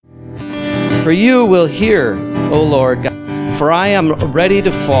For you will hear, O Lord God. For I am ready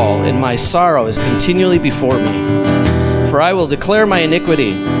to fall, and my sorrow is continually before me. For I will declare my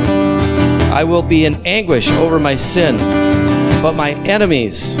iniquity. I will be in anguish over my sin. But my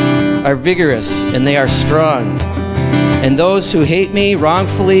enemies are vigorous, and they are strong. And those who hate me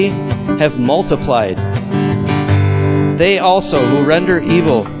wrongfully have multiplied. They also who render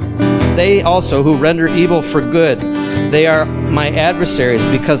evil for good. They are my adversaries,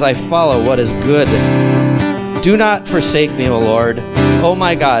 because I follow what is good. Do not forsake me, O Lord. O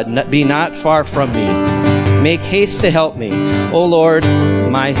my God, be not far from me. Make haste to help me, O Lord,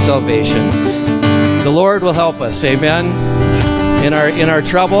 my salvation. The Lord will help us, amen. In our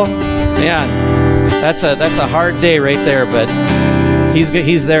trouble, man, that's a hard day right there, but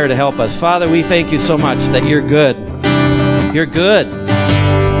He's there to help us. Father, we thank you so much that you're good. You're good.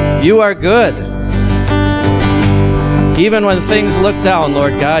 You are good. Even when things look down,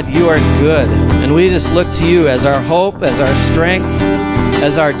 Lord God, you are good. And we just look to you as our hope, as our strength,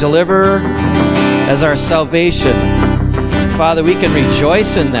 as our deliverer, as our salvation. Father, we can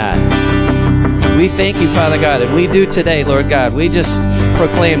rejoice in that. We thank you, Father God, and we do today, Lord God. We just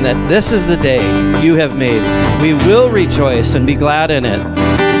proclaim that this is the day you have made. We will rejoice and be glad in it.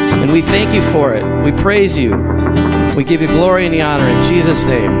 And we thank you for it. We praise you. We give you glory and the honor in Jesus'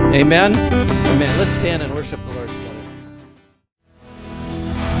 name. Amen. Amen. Let's stand and worship the Lord together.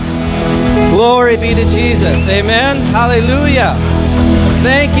 Glory be to Jesus. Amen. Hallelujah.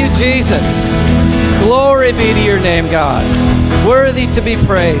 Thank you, Jesus. Glory be to your name, God. Worthy to be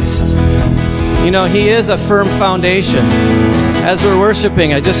praised. You know, He is a firm foundation. As we're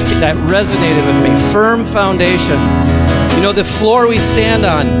worshiping, that resonated with me. Firm foundation. You know, the floor we stand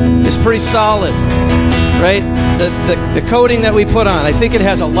on is pretty solid, right? The coating that we put on, I think it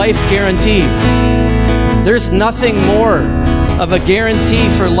has a life guarantee. There's nothing more of a guarantee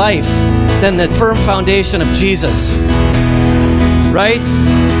for life than the firm foundation of Jesus, right?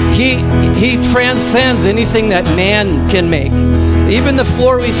 He transcends anything that man can make. Even the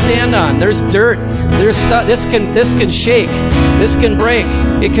floor we stand on, there's dirt, there's stuff. This can shake, this can break,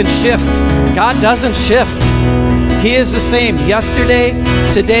 it can shift. God doesn't shift. He is the same yesterday,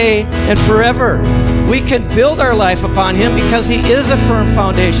 today, and forever. We can build our life upon Him because He is a firm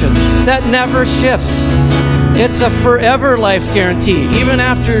foundation that never shifts. It's a forever life guarantee. Even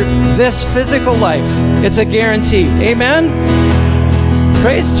after this physical life, it's a guarantee. Amen?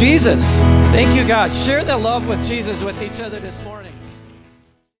 Praise Jesus. Thank you, God. Share the love with Jesus with each other this morning.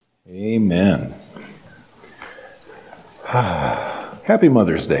 Amen. Happy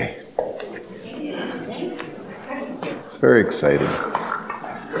Mother's Day. It's very exciting.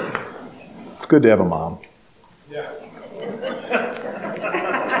 It's good to have a mom. Yes.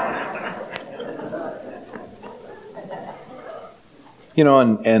 You know,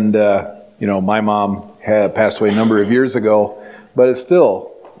 and my mom had passed away a number of years ago, but it's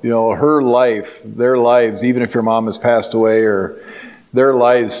still, her life, their lives, even if your mom has passed away, or their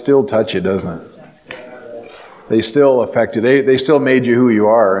lives still touch you, doesn't it? They still affect you. They still made you who you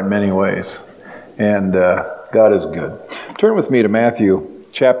are in many ways. And God is good. Turn with me to Matthew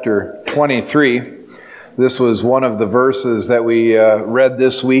chapter 23. This was one of the verses that we read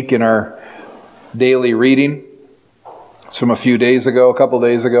this week in our daily reading. It's from a couple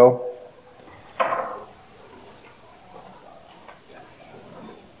days ago.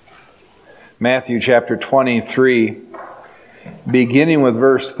 Matthew chapter 23, beginning with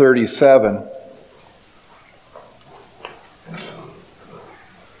verse 37.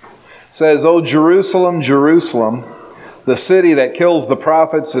 Says, "O Jerusalem, Jerusalem, the city that kills the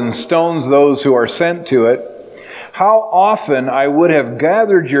prophets and stones those who are sent to it, how often I would have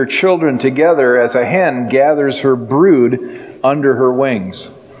gathered your children together as a hen gathers her brood under her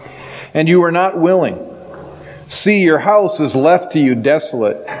wings. And you were not willing. See, your house is left to you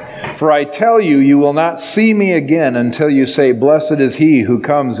desolate. For I tell you, you will not see me again until you say, 'Blessed is he who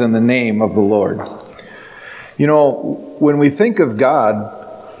comes in the name of the Lord.'" You know, when we think of God,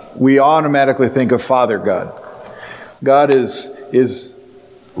 we automatically think of Father God. God is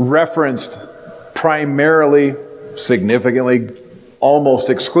referenced primarily, significantly, almost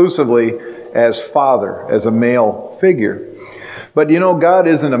exclusively as Father, as a male figure. But God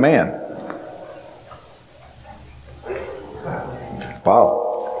isn't a man. Wow.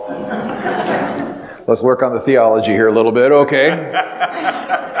 Let's work on the theology here a little bit, okay?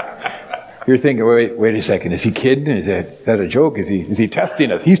 You're thinking, wait a second, is he kidding? Is that a joke? Is he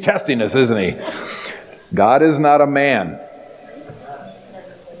testing us? He's testing us, isn't he? God is not a man.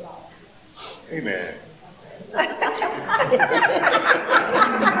 Amen.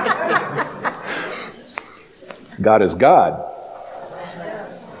 God is God.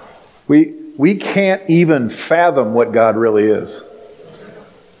 We we can't even fathom what God really is.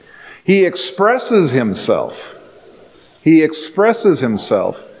 He expresses himself. He expresses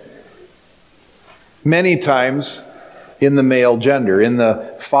himself many times in the male gender, in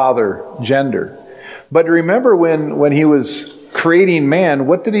the father gender. But remember when he was creating man,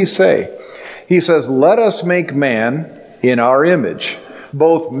 what did he say? He says, let us make man in our image.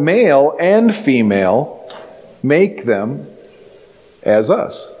 Both male and female, make them as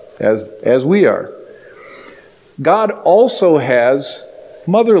us, as we are. God also has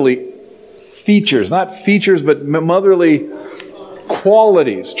motherly features, not features, but motherly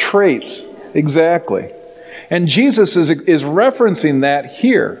qualities, traits, exactly. And Jesus is referencing that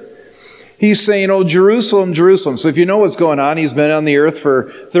here. He's saying, oh, Jerusalem, Jerusalem. So if you know what's going on, he's been on the earth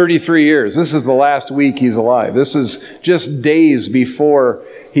for 33 years. This is the last week he's alive. This is just days before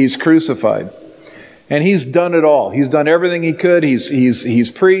he's crucified. And he's done it all. He's done everything he could.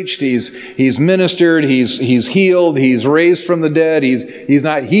 He's preached. He's ministered. He's healed. He's raised from the dead.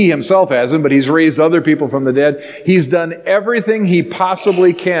 He himself hasn't, but he's raised other people from the dead. He's done everything he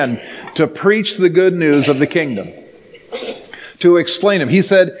possibly can to preach the good news of the kingdom, to explain him. He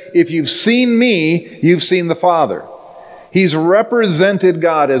said, if you've seen me, you've seen the Father. He's represented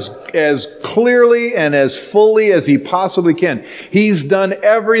God as clearly and as fully as he possibly can. He's done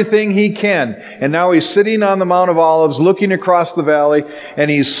everything he can. And now he's sitting on the Mount of Olives looking across the valley, and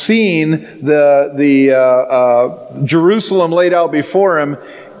he's seen the Jerusalem laid out before him,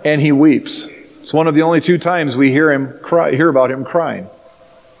 and he weeps. It's one of the only two times we hear about him crying.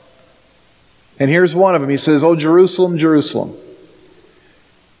 And here's one of them. He says, oh, Jerusalem, Jerusalem,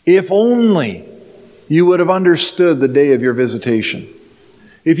 if only you would have understood the day of your visitation.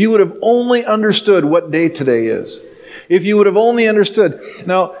 If you would have only understood what day today is. If you would have only understood.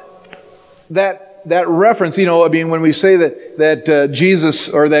 Now, that reference, when we say that Jesus,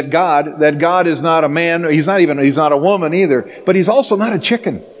 or that God is not a man, he's not a woman either, but he's also not a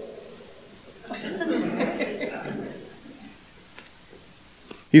chicken.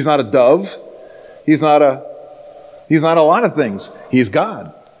 He's not a dove. He's not a lot of things. He's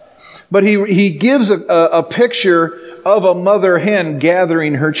God. But he gives a picture of a mother hen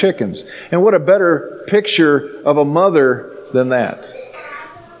gathering her chickens. And what a better picture of a mother than that.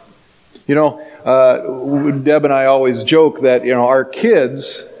 Deb and I always joke that, our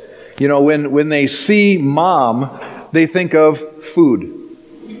kids, when they see mom, they think of food.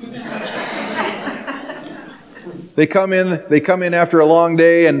 They come in after a long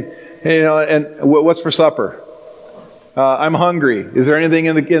day and what's for supper? I'm hungry. Is there anything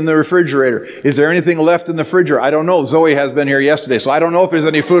in the refrigerator? Is there anything left in the refrigerator? I don't know. Zoe has been here yesterday, so I don't know if there's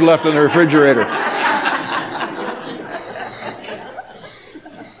any food left in the refrigerator.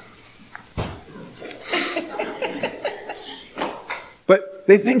 But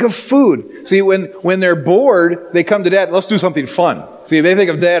they think of food. See, when they're bored, they come to Dad, let's do something fun. See, they think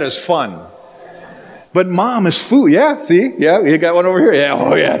of Dad as fun. But mom is food. Yeah, see? Yeah, you got one over here. Yeah,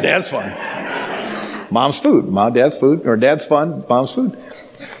 oh yeah, Dad's fun. Mom's food. Dad's food. Or Dad's fun. Mom's food.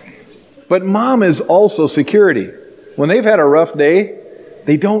 But mom is also security. When they've had a rough day,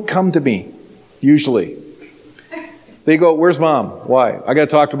 they don't come to me, usually. They go, where's mom? Why? I got to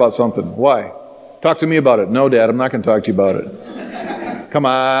talk about something. Why? Talk to me about it. No, Dad, I'm not going to talk to you about it. Come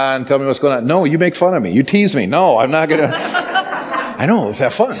on, tell me what's going on. No, you make fun of me. You tease me. No, I'm not going to. I know, let's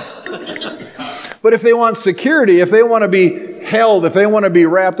have fun. But if they want security, if they want to be held, if they want to be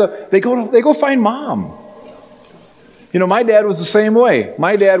wrapped up, they go find mom. My dad was the same way.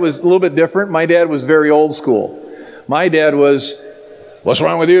 My dad was a little bit different. My dad was very old school. My dad was, what's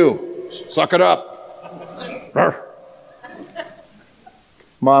wrong with you? Suck it up.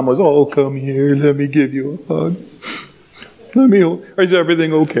 Mom was, oh, come here, let me give you a hug. Is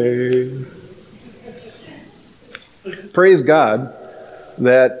everything okay? Praise God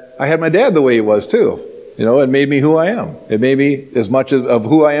that I had my dad the way he was too. It made me who I am. It made me as much of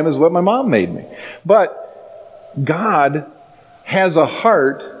who I am as what my mom made me. But God has a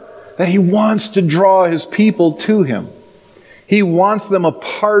heart that he wants to draw his people to him. He wants them a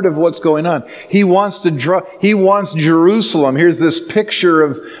part of what's going on. He wants Jerusalem. Here's this picture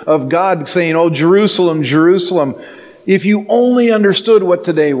of God saying, oh, Jerusalem, Jerusalem, if you only understood what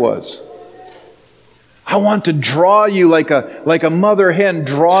today was. I want to draw you like a mother hen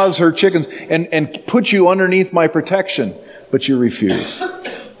draws her chickens and put you underneath my protection, but you refuse.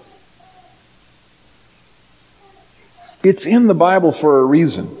 It's in the Bible for a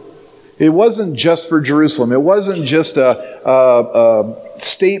reason. It wasn't just for Jerusalem. It wasn't just a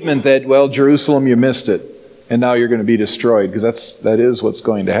statement that, well, Jerusalem, you missed it, and now you're going to be destroyed, because that is what's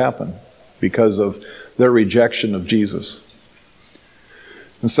going to happen because of their rejection of Jesus.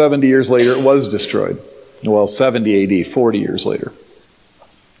 And 70 years later, it was destroyed. Well, 70 AD, 40 years later.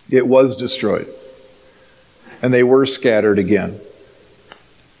 It was destroyed. And they were scattered again.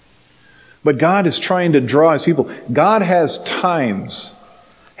 But God is trying to draw His people. God has times,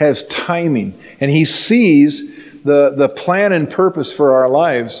 has timing, and He sees the plan and purpose for our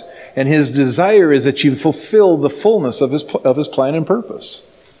lives, and His desire is that you fulfill the fullness of His plan and purpose.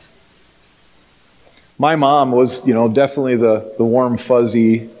 My mom was, definitely the warm,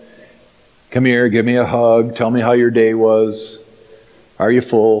 fuzzy, come here, give me a hug, tell me how your day was. Are you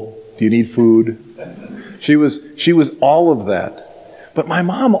full? Do you need food? She was all of that. But my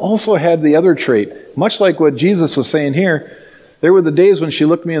mom also had the other trait. Much like what Jesus was saying here, there were the days when she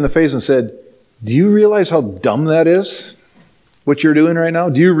looked me in the face and said, do you realize how dumb that is? What you're doing right now?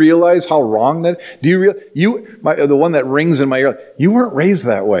 Do you realize how wrong that? Do the one that rings in my ear, you weren't raised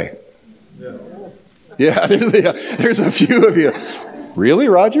that way. Yeah, there's a few of you. Really,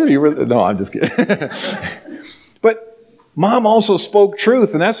 Roger? No, I'm just kidding. But Mom also spoke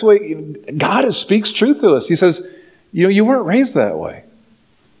truth, and that's the way God speaks truth to us. He says, you weren't raised that way.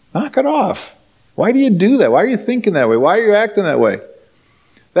 Knock it off. Why do you do that? Why are you thinking that way? Why are you acting that way?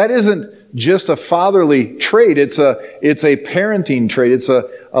 That isn't just a fatherly trait. It's a parenting trait. It's a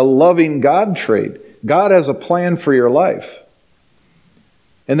loving God trait. God has a plan for your life.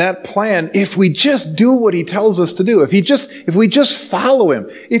 And that plan, if we just do what He tells us to do, if we just follow Him,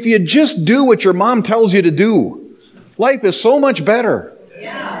 if you just do what your mom tells you to do, life is so much better.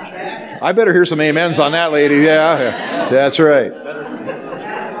 Yeah. I better hear some amens on that, lady. Yeah, that's right.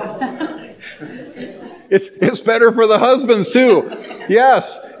 It's better for the husbands too.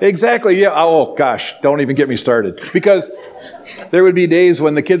 Yes, exactly. Yeah. Oh gosh, don't even get me started. Because there would be days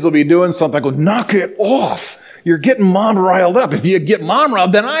when the kids will be doing something. I go, knock it off. You're getting mom riled up. If you get mom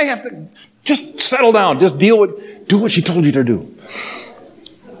riled, then I have to just settle down. Just do what she told you to do.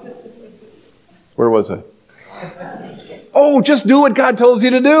 Where was I? Oh, just do what God tells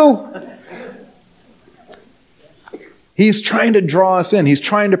you to do. He's trying to draw us in. He's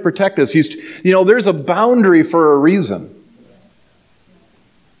trying to protect us. There's a boundary for a reason.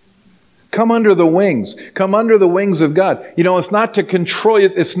 Come under the wings. Come under the wings of God. It's not to control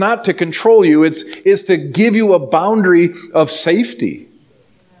you. It's not to control you. It's to give you a boundary of safety.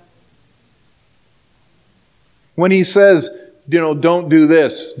 When He says, don't do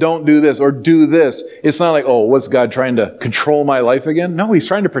this, or do this, it's not like, oh, what's God trying to control my life again? No, He's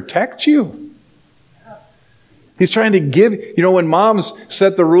trying to protect you. He's trying to give, when moms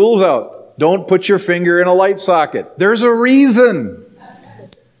set the rules out, don't put your finger in a light socket. There's a reason.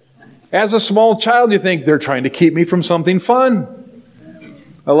 As a small child, you think, they're trying to keep me from something fun.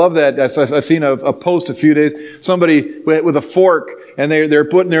 I love that. I've seen a post a few days. Somebody with a fork, and they're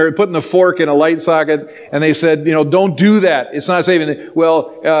putting the fork in a light socket, and they said, don't do that. It's not safe.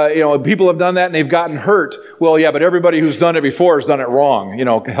 Well, people have done that and they've gotten hurt. Well, yeah, but everybody who's done it before has done it wrong.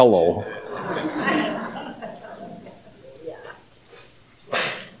 Hello.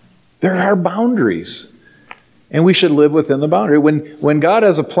 There are boundaries. And we should live within the boundary. When God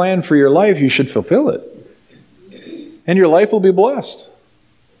has a plan for your life, you should fulfill it. And your life will be blessed.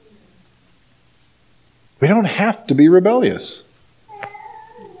 We don't have to be rebellious.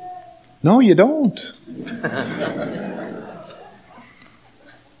 No, you don't.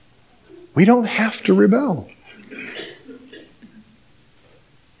 We don't have to rebel.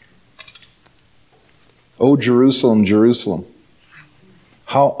 Oh, Jerusalem, Jerusalem,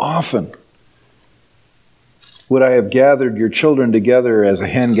 how often would I have gathered your children together as a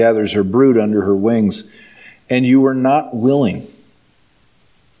hen gathers her brood under her wings, and you were not willing.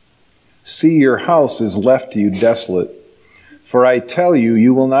 See, your house is left to you desolate, for I tell you,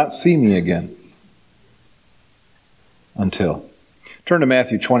 you will not see me again. Until. Turn to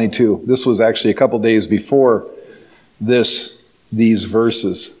Matthew 22. This was actually a couple days before these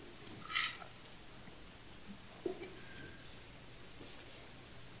verses.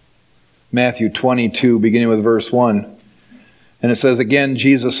 Matthew 22, beginning with verse 1. And it says, again,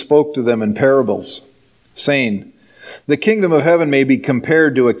 Jesus spoke to them in parables, saying, the kingdom of heaven may be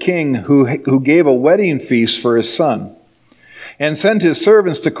compared to a king who gave a wedding feast for his son, and sent his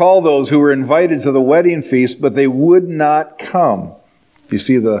servants to call those who were invited to the wedding feast, but they would not come. You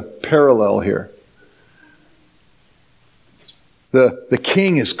see the parallel here. The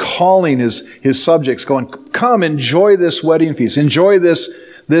king is calling his subjects, going, come, enjoy this wedding feast. Enjoy this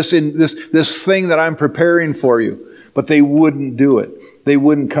thing that I'm preparing for you. But they wouldn't do it. They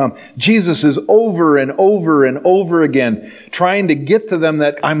wouldn't come. Jesus is over and over and over again trying to get to them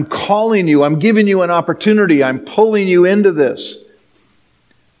that I'm calling you. I'm giving you an opportunity. I'm pulling you into this.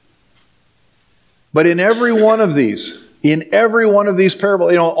 But in every one of these, In every one of these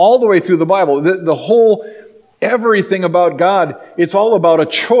parables, all the way through the Bible, the whole, everything about God, it's all about a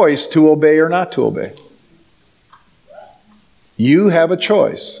choice to obey or not to obey. You have a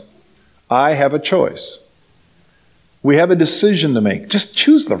choice. I have a choice. We have a decision to make. Just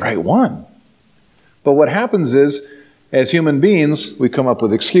choose the right one. But what happens is, as human beings, we come up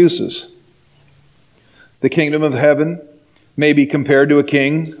with excuses. The kingdom of heaven may be compared to a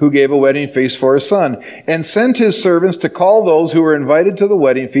king who gave a wedding feast for his son, and sent his servants to call those who were invited to the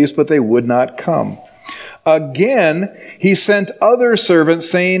wedding feast, but they would not come. Again, he sent other servants,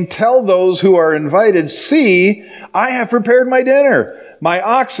 saying, tell those who are invited, see, I have prepared my dinner. My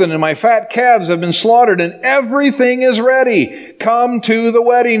oxen and my fat calves have been slaughtered, and everything is ready. Come to the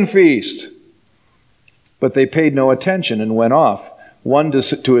wedding feast. But they paid no attention and went off, one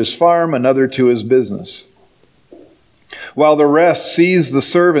to his farm, another to his business. While the rest seized the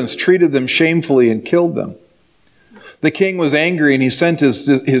servants, treated them shamefully, and killed them. The king was angry, and he sent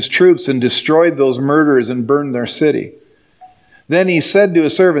his troops and destroyed those murderers and burned their city. Then he said to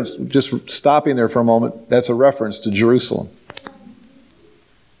his servants, just stopping there for a moment, that's a reference to Jerusalem.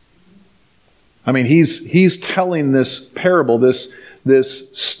 I mean, he's telling this parable,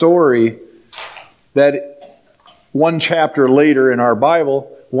 this story that one chapter later in our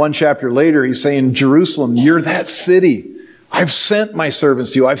Bible, one chapter later, he's saying, Jerusalem, you're that city. I've sent my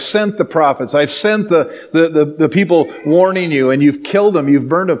servants to you. I've sent the prophets. I've sent the people warning you, and you've killed them. You've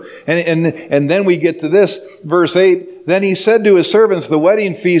burned them. And then we get to this, verse 8. Then he said to his servants, the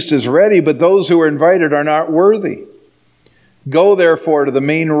wedding feast is ready, but those who are invited are not worthy. Go therefore to the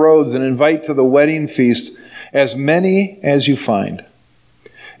main roads and invite to the wedding feast as many as you find.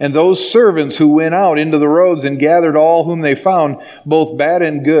 And those servants who went out into the roads and gathered all whom they found, both bad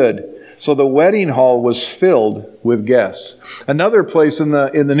and good. So the wedding hall was filled with guests. Another place in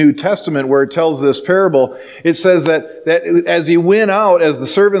the New Testament where it tells this parable, it says that as he went out, as the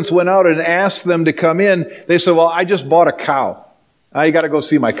servants went out and asked them to come in, they said, well, I just bought a cow. I got to go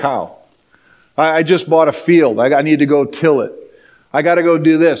see my cow. I just bought a field. I need to go till it. I got to go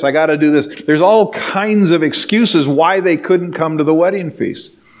do this. I got to do this. There's all kinds of excuses why they couldn't come to the wedding feast.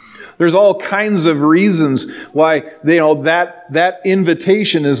 There's all kinds of reasons why that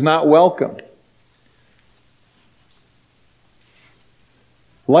invitation is not welcome.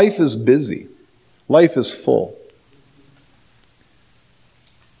 Life is busy. Life is full.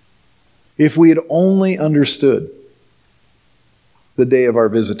 If we had only understood the day of our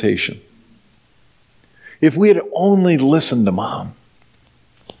visitation, if we had only listened to Mom,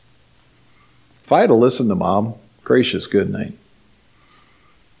 if I had listened to Mom, gracious good night,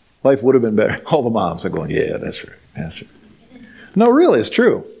 life would have been better. All the moms are going, yeah, that's right. That's right. No, really, it's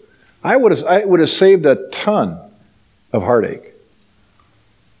true. I would have saved a ton of heartache.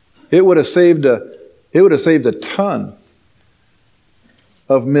 It would have saved a ton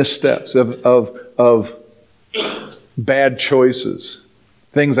of missteps, of bad choices,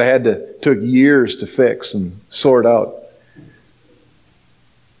 things I took years to fix and sort out.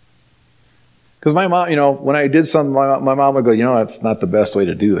 Because my mom, when I did something, my mom would go, that's not the best way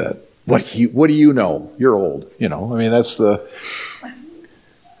to do that. What do you know? You're old. I mean, that's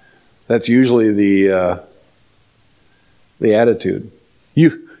usually the attitude.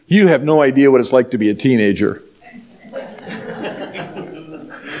 You have no idea what it's like to be a teenager.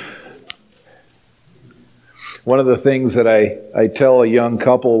 One of the things that I tell a young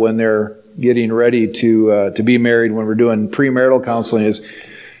couple when they're getting ready to be married, when we're doing premarital counseling, is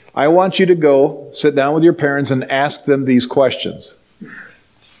I want you to go sit down with your parents and ask them these questions.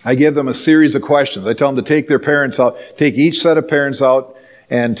 I give them a series of questions. I tell them to take their parents out, take each set of parents out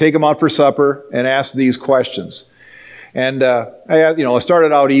and take them out for supper and ask these questions. And I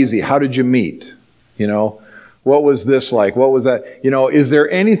started out easy. How did you meet? What was this like? What was that? Is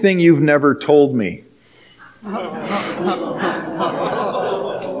there anything you've never told me?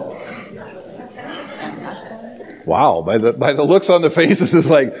 Wow, by the looks on the faces, it's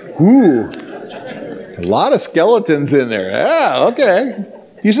like, ooh, a lot of skeletons in there. Yeah, okay.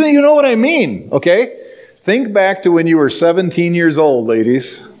 You know what I mean, okay? Think back to when you were 17 years old,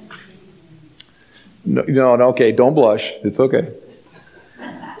 ladies. No, okay, don't blush. It's okay.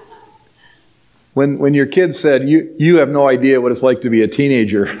 When your kids said, you have no idea what it's like to be a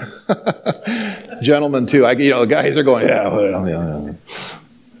teenager. Gentlemen, too. Guys are going, yeah, well, yeah.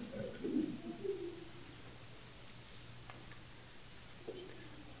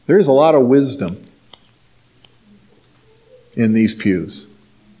 There's a lot of wisdom in these pews.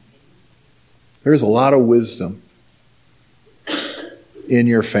 There's a lot of wisdom in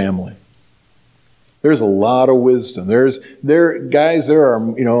your family. There's a lot of wisdom. There are,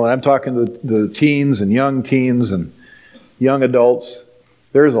 and I'm talking to the teens and young teens, and young adults,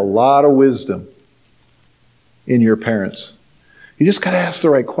 there's a lot of wisdom in your parents. You just got to ask the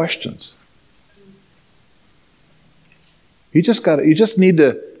right questions. You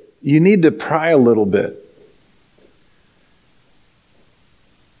need to pry a little bit.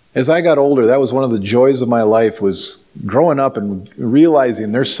 As I got older, that was one of the joys of my life, was growing up and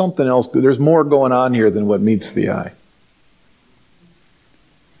realizing there's something else, there's more going on here than what meets the eye.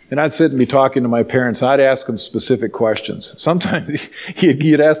 And I'd sit and be talking to my parents. I'd ask them specific questions. Sometimes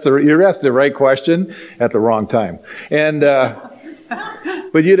you'd ask the right question at the wrong time. And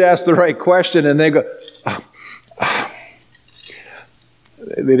but you'd ask the right question and they go,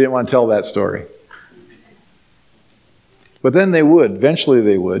 they didn't want to tell that story. But then they would. Eventually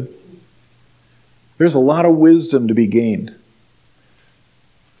they would. There's a lot of wisdom to be gained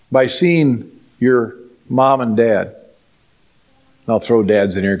by seeing your mom and dad. I'll throw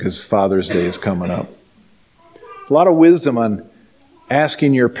dads in here because Father's Day is coming up. A lot of wisdom on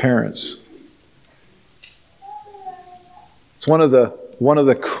asking your parents. It's one of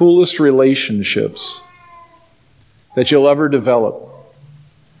the coolest relationships that you'll ever develop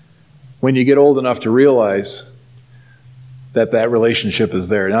when you get old enough to realize that relationship is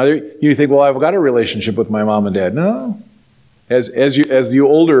there. Now you think, well, I've got a relationship with my mom and dad. No. As you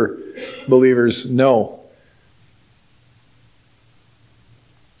older believers know,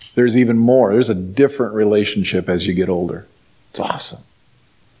 there's even more. There's a different relationship as you get older. It's awesome.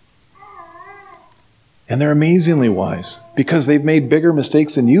 And they're amazingly wise because they've made bigger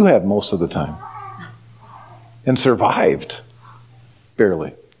mistakes than you have most of the time. And survived.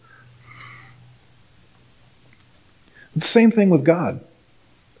 Barely. The same thing with God.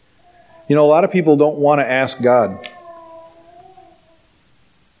 You know, a lot of people don't want to ask God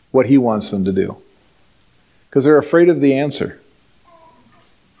what He wants them to do because they're afraid of the answer.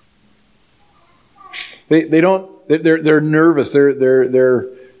 They're nervous. They're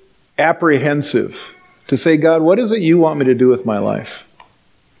apprehensive to say, God, what is it you want me to do with my life?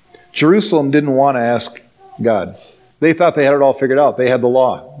 Jerusalem didn't want to ask God. They thought they had it all figured out. They had the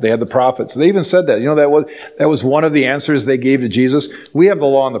law. They had the prophets. They even said that. You know, that was one of the answers they gave to Jesus. We have the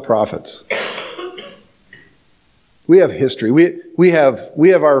law and the prophets. We have history. We have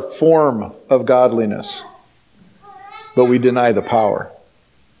our form of godliness, but we deny the power.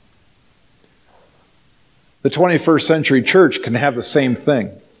 The 21st century church can have the same thing.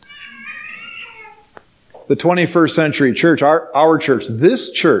 The 21st century church, our church,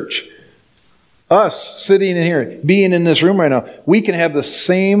 this church, us sitting in here, being in this room right now, we can have the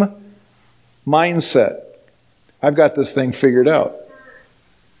same mindset. I've got this thing figured out.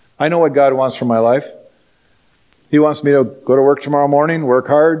 I know what God wants for my life. He wants me to go to work tomorrow morning, work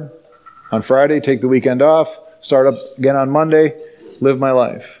hard. On Friday, take the weekend off, start up again on Monday, live my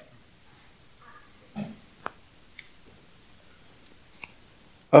life.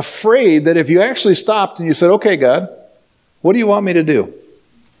 Afraid that if you actually stopped and you said, okay, God, what do you want me to do?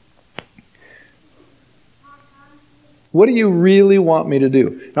 What do you really want me to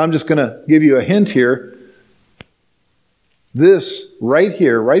do? Now, I'm just going to give you a hint here. This right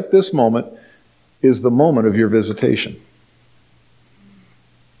here, right this moment, is the moment of your visitation.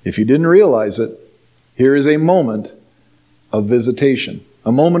 If you didn't realize it, here is a moment of visitation,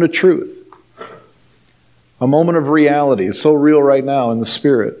 a moment of truth, a moment of reality. It's so real right now in the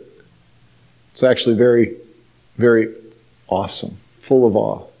Spirit. It's actually very, very awesome, full of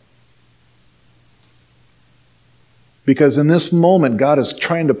awe. Because in this moment, God is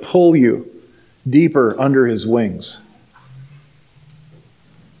trying to pull you deeper under His wings.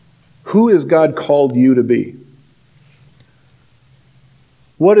 Who has God called you to be?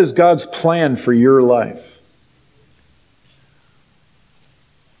 What is God's plan for your life?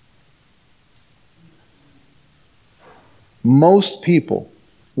 Most people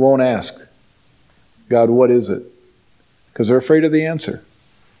won't ask God, what is it? Because they're afraid of the answer.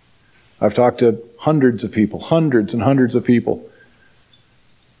 I've talked to hundreds of people, hundreds and hundreds of people.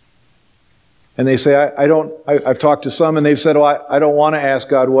 And they say, I've talked to some and they've said, I don't want to ask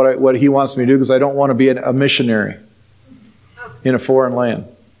God what He wants me to do because I don't want to be a missionary in a foreign land.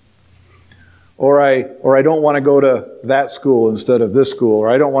 Or I don't want to go to that school instead of this school.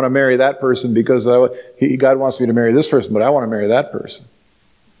 Or I don't want to marry that person because God wants me to marry this person, but I want to marry that person.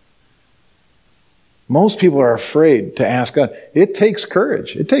 Most people are afraid to ask God. It takes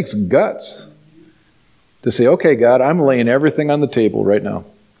courage. It takes guts to say, okay, God, I'm laying everything on the table right now.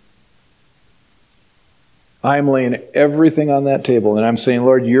 I'm laying everything on that table and I'm saying,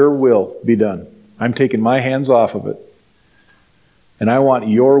 Lord, your will be done. I'm taking my hands off of it. And I want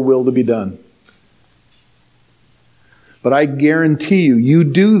your will to be done. But I guarantee you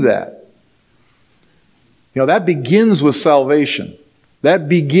do that. That begins with salvation. That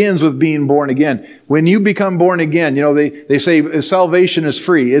begins with being born again. When you become born again, they say salvation is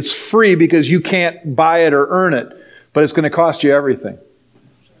free. It's free because you can't buy it or earn it, but it's going to cost you everything.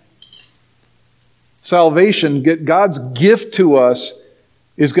 Salvation, God's gift to us,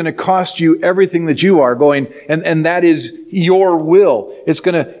 is going to cost you everything that you are going, and that is your will. It's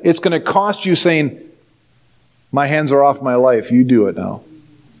going to cost you saying, my hands are off my life, you do it now.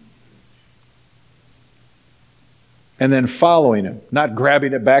 And then following Him, not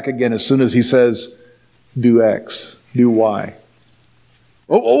grabbing it back again as soon as He says, do X, do Y.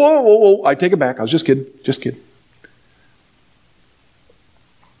 Oh, I take it back. I was just kidding.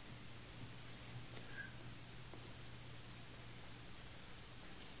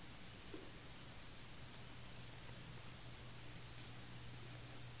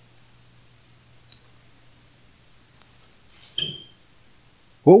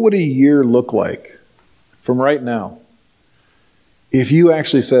 What would a year look like from right now if you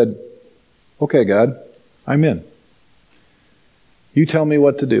actually said, okay, God, I'm in. You tell me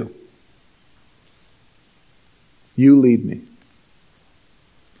what to do. You lead me.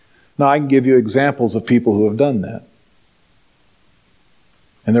 Now, I can give you examples of people who have done that.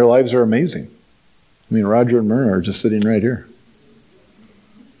 And their lives are amazing. Roger and Myrna are just sitting right here.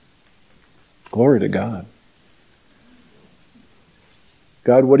 Glory to God.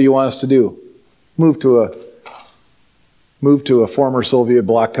 God, what do you want us to do? Move to a former Soviet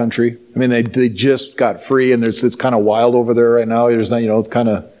bloc country. They just got free, and it's kind of wild over there right now. It's kind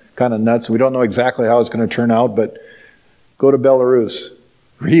of nuts. We don't know exactly how it's going to turn out, but go to Belarus.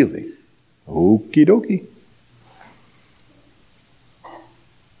 Really? Okie dokie.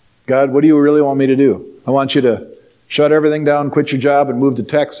 God, what do you really want me to do? I want you to shut everything down, quit your job, and move to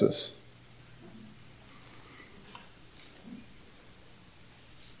Texas.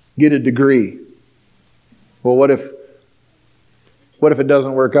 Get a degree. Well, what if it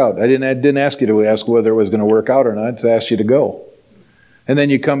doesn't work out? I didn't ask you to ask whether it was going to work out or not. I just asked you to go. And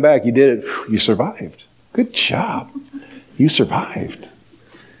then you come back, you did it, you survived. Good job. You survived.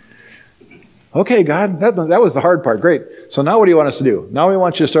 Okay, God, that was the hard part. Great. So now what do you want us to do? Now we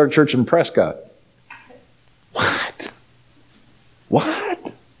want you to start a church in Prescott. What?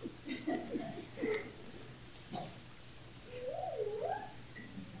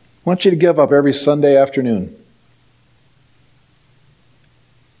 I want you to give up every Sunday afternoon.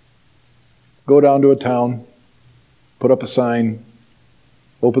 Go down to a town, put up a sign,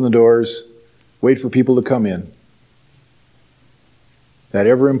 open the doors, wait for people to come in. That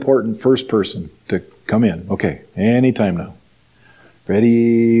ever important first person to come in. Okay, anytime now.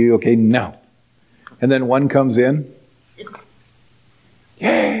 Ready? Okay, now. And then one comes in.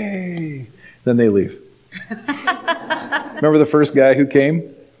 Yay! Then they leave. Remember the first guy who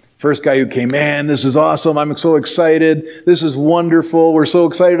came? Man, this is awesome. I'm so excited. This is wonderful. We're so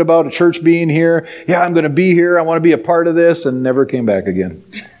excited about a church being here. Yeah, I'm going to be here. I want to be a part of this. And never came back again.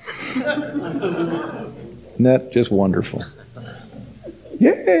 Isn't that just wonderful?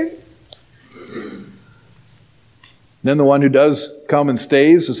 Yay! Then the one who does come and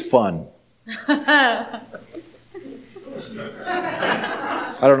stays is fun. I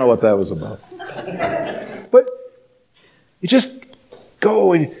don't know what that was about. But you just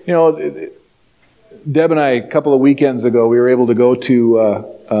go and, Deb and I, a couple of weekends ago, we were able to go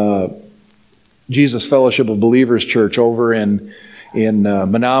to Jesus Fellowship of Believers Church over in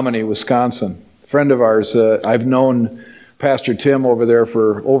Menominee, Wisconsin. A friend of ours, I've known Pastor Tim over there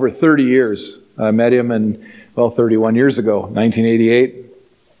for over 30 years. I met him 31 years ago, 1988.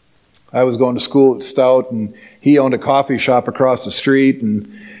 I was going to school at Stout, and he owned a coffee shop across the street, and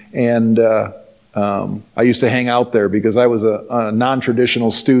I used to hang out there because I was a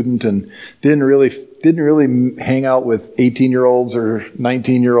non-traditional student and didn't really hang out with 18-year-olds or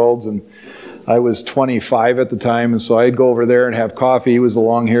 19-year-olds, and I was 25 at the time, and so I'd go over there and have coffee. He was a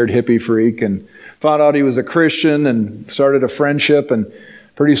long-haired hippie freak, and found out he was a Christian and started a friendship, and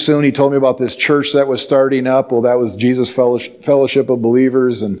pretty soon he told me about this church that was starting up. Well, that was Jesus Fellowship of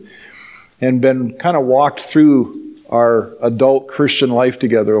Believers, and been kind of walked through our adult Christian life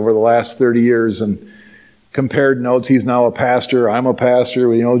together over the last 30 years and compared notes. He's now a pastor. I'm a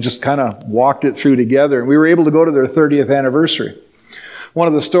pastor. Just kind of walked it through together. And we were able to go to their 30th anniversary. One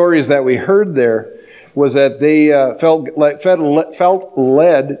of the stories that we heard there was that they felt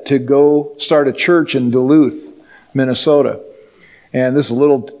led to go start a church in Duluth, Minnesota. And this is a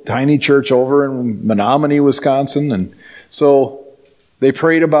little tiny church over in Menominee, Wisconsin. And so they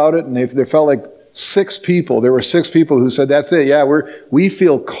prayed about it, and they felt like there were 6 people who said, that's it. Yeah, we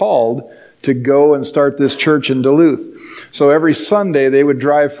feel called to go and start this church in Duluth. So every Sunday they would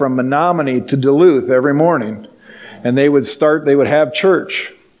drive from Menominee to Duluth every morning. And they would have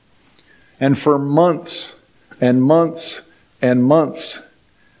church. And for months and months and months,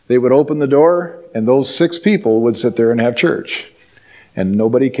 they would open the door and those 6 people would sit there and have church. And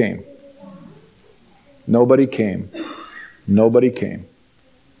nobody came. Nobody came. Nobody came.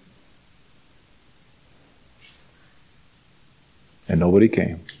 And nobody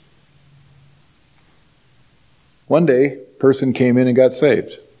came. One day, a person came in and got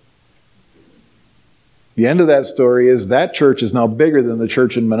saved. The end of that story is that church is now bigger than the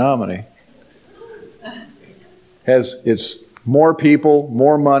church in Menominee. It's more people,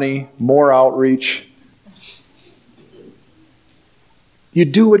 more money, more outreach. You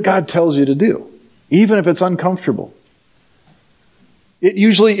do what God tells you to do, even if it's uncomfortable. It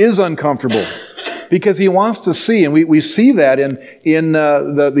usually is uncomfortable because He wants to see, and we see that in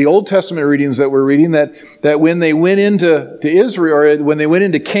the Old Testament readings that we're reading, that when they went into Israel, or when they went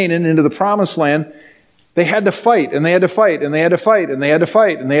into Canaan, into the Promised Land, they had to fight, and they had to fight, and they had to fight, and they had to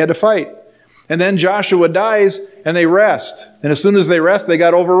fight, and they had to fight. And then Joshua dies, and they rest. And as soon as they rest, they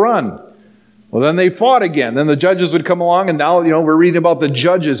got overrun. Well, then they fought again. Then the judges would come along, and now, we're reading about the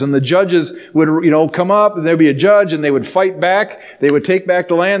judges. And the judges would, come up, and there'd be a judge, and they would fight back. They would take back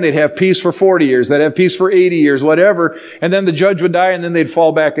the land. They'd have peace for 40 years. They'd have peace for 80 years, whatever. And then the judge would die, and then they'd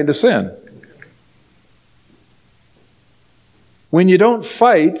fall back into sin. When you don't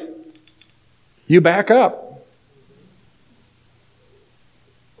fight, you back up.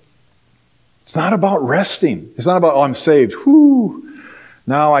 It's not about resting. It's not about, I'm saved. Whoo,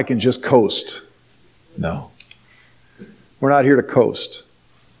 now I can just coast. No. We're not here to coast.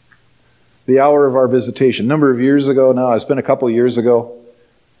 The hour of our visitation. A number of years ago now, it's been a couple of years ago,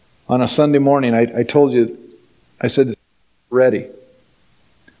 on a Sunday morning, I told you, I said, ready.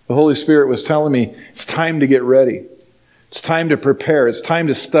 The Holy Spirit was telling me, it's time to get ready. It's time to prepare. It's time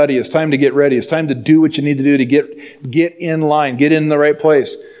to study. It's time to get ready. It's time to do what you need to do to get in line, get in the right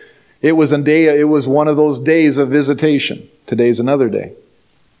place. It was one of those days of visitation. Today's another day.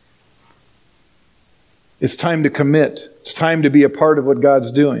 It's time to commit. It's time to be a part of what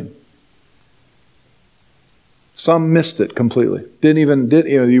God's doing. Some missed it completely. They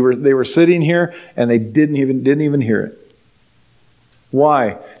were sitting here and they didn't even hear it.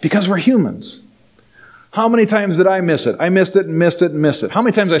 Why? Because we're humans. How many times did I miss it? I missed it and missed it and missed it. How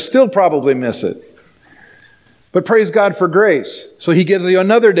many times I still probably miss it? But praise God for grace. So He gives you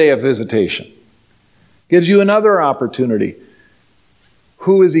another day of visitation. Gives you another opportunity.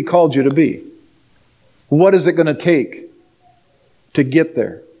 Who has He called you to be? What is it going to take to get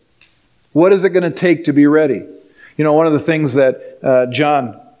there? What is it going to take to be ready? One of the things that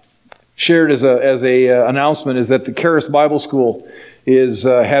John shared as a announcement is that the Charis Bible School is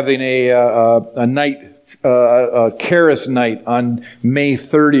having a night, a Charis night on May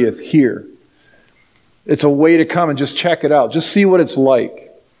 30th here. It's a way to come and just check it out. Just see what it's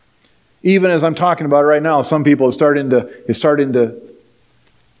like. Even as I'm talking about it right now, some people are starting to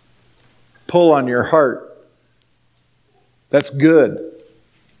pull on your heart. That's good.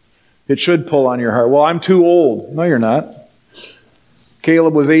 It should pull on your heart. Well, I'm too old. No, you're not.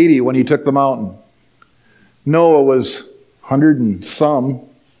 Caleb was 80 when he took the mountain. Noah was 100 and some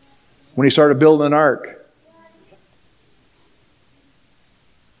when he started building an ark.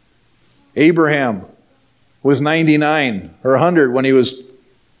 Abraham was 99 or 100 when he was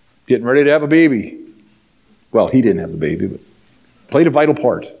getting ready to have a baby. Well, he didn't have the baby, but played a vital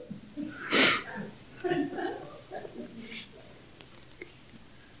part.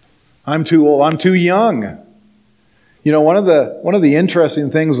 I'm too old. I'm too young. One of the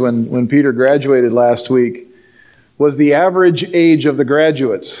interesting things when Peter graduated last week was the average age of the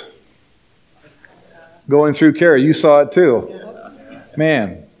graduates going through Charis. You saw it too.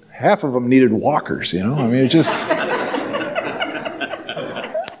 Man, half of them needed walkers, it just...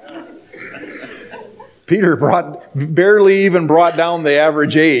 Peter barely even brought down the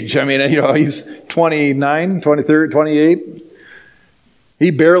average age. He's 29, 23, 28. He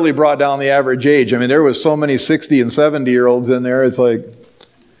barely brought down the average age. There was so many 60 and 70-year-olds in there. It's like...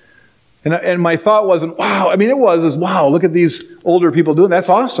 And my thought wasn't, wow. It was wow, look at these older people doing. That's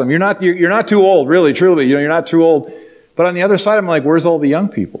awesome. You're not too old, really, truly. You're not too old. But on the other side, I'm like, where's all the young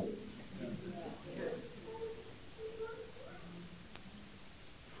people?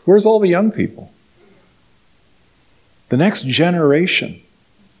 Where's all the young people? The next generation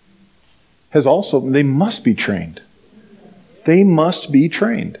they must be trained. They must be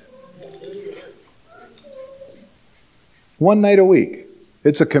trained. One night a week.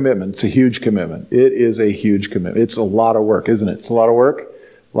 It's a commitment. It's a huge commitment. It is a huge commitment. It's a lot of work, isn't it? It's a lot of work.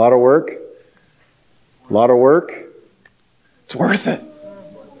 A lot of work. A lot of work. It's worth it.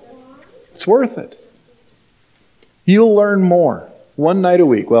 It's worth it. You'll learn more. One night a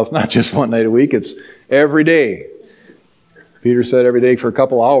week. Well, it's not just one night a week. It's every day. Peter said every day for a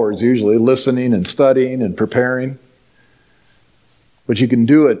couple hours usually, listening and studying and preparing. But you can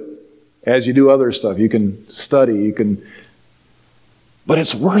do it as you do other stuff. You can study. But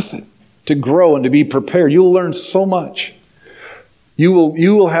it's worth it to grow and to be prepared. You'll learn so much. You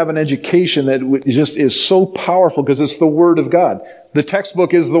will have an education that just is so powerful because it's the Word of God. The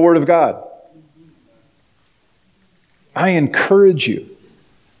textbook is the Word of God. I encourage you.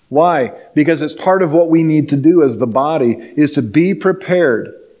 Why? Because it's part of what we need to do as the body is to be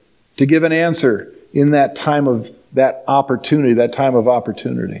prepared to give an answer in that time of that opportunity, that time of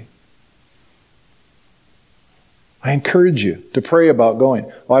opportunity. I encourage you to pray about going.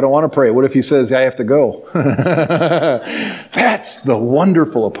 Well, I don't want to pray. What if he says, I have to go? That's the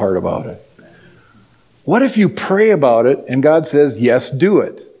wonderful part about it. What if you pray about it and God says, yes, do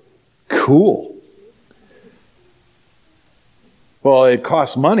it? Cool. Well, it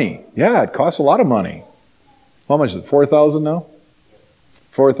costs money. Yeah, it costs a lot of money. How much is it? $4,000 now?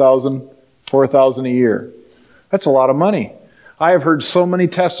 $4,000 a year. That's a lot of money. I have heard so many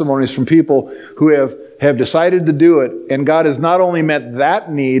testimonies from people who have decided to do it, and God has not only met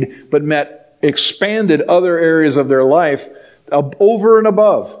that need, but expanded other areas of their life over and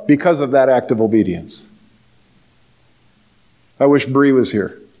above because of that act of obedience. I wish Bree was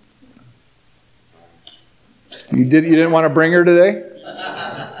here. You didn't want to bring her today?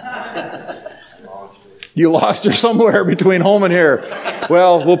 You lost her somewhere between home and here.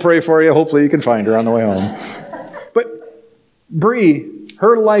 Well, we'll pray for you. Hopefully you can find her on the way home. But Bree,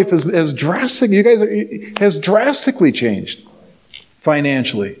 her life has drastically changed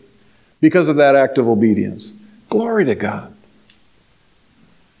financially because of that act of obedience. Glory to God.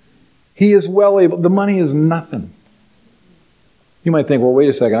 He is well able. The money is nothing. You might think, well, wait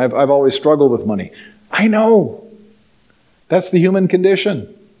a second. I've always struggled with money. I know. That's the human condition.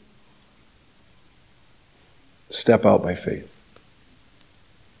 Step out by faith.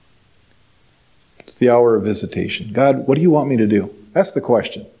 It's the hour of visitation. God, what do you want me to do? That's the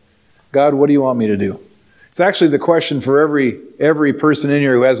question. God, what do you want me to do? It's actually the question for every person in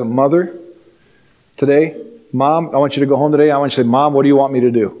here who has a mother today. Mom, I want you to go home today. I want you to say, Mom, what do you want me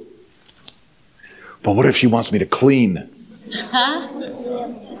to do? But what if she wants me to clean?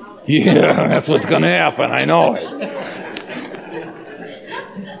 Yeah, that's what's going to happen. I know it.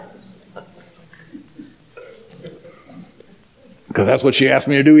 Because that's what she asked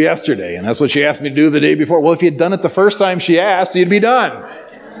me to do yesterday, and that's what she asked me to do the day before. Well, if you'd done it the first time she asked, you'd be done.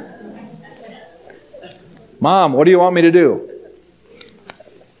 Mom, what do you want me to do?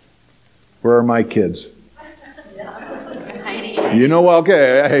 Where are my kids? You know,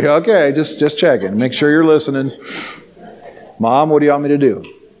 okay, just checking. Make sure you're listening. Mom, what do you want me to do?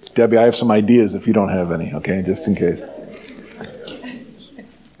 Debbie, I have some ideas if you don't have any, okay, just in case.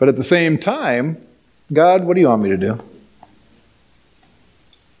 But at the same time, God, what do you want me to do?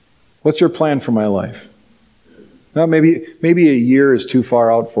 What's your plan for my life? Now, maybe a year is too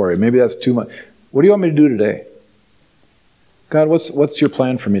far out for you. Maybe that's too much. What do you want me to do today? God, what's your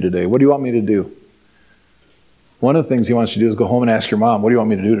plan for me today? What do you want me to do? One of the things he wants you to do is go home and ask your mom, what do you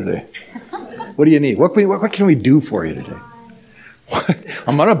want me to do today? What do you need? What can we do for you today?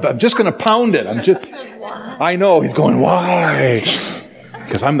 I'm just going to pound it. I know. He's going, why?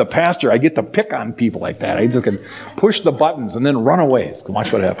 Because I'm the pastor. I get to pick on people like that. I just can push the buttons and then run away. So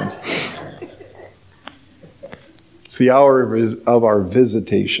watch what happens. It's the hour of our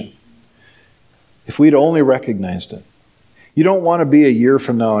visitation. If we'd only recognized it. You don't want to be a year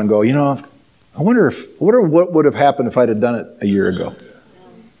from now and go, I wonder what would have happened if I'd have done it a year ago.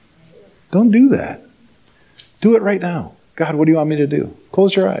 Don't do that. Do it right now. God, what do you want me to do?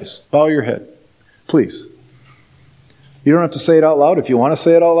 Close your eyes. Bow your head. Please. You don't have to say it out loud. If you want to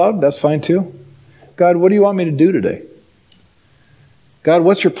say it out loud, that's fine too. God, what do you want me to do today? God,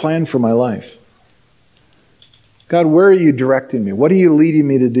 what's your plan for my life? God, where are you directing me? What are you leading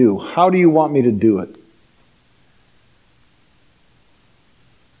me to do? How do you want me to do it?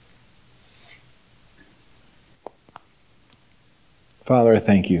 Father, I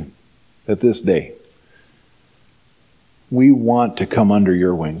thank you that this day we want to come under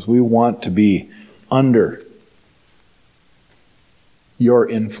your wings. We want to be under your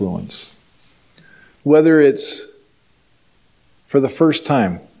influence. Whether it's for the first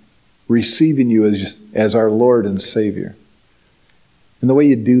time receiving you as our Lord and Savior. And the way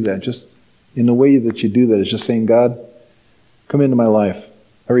you do that, just in the way that you do that is just saying, God, come into my life.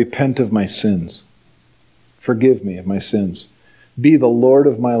 I repent of my sins. Forgive me of my sins. Be the Lord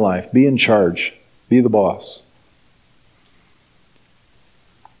of my life. Be in charge. Be the boss.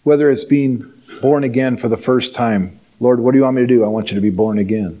 Whether it's being born again for the first time. Lord, what do you want me to do? I want you to be born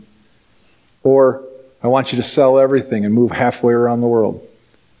again. Or I want you to sell everything and move halfway around the world.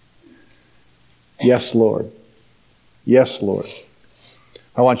 Yes, Lord. Yes, Lord.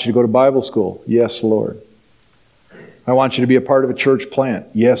 I want you to go to Bible school. Yes, Lord. I want you to be a part of a church plant.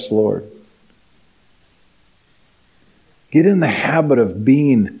 Yes, Lord. Get in the habit of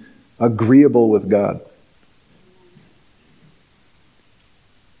being agreeable with God.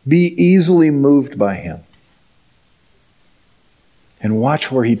 Be easily moved by Him. And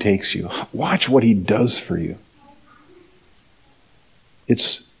watch where He takes you. Watch what He does for you.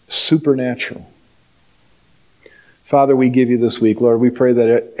 It's supernatural. Father, we give you this week, Lord, we pray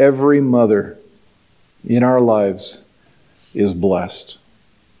that every mother in our lives is blessed.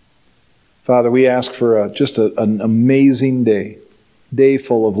 Father, we ask for just an amazing day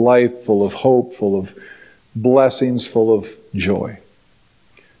full of life, full of hope, full of blessings, full of joy.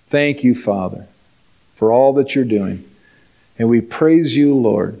 Thank you, Father, for all that you're doing. And we praise you,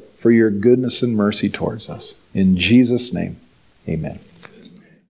 Lord, for your goodness and mercy towards us. In Jesus' name, amen.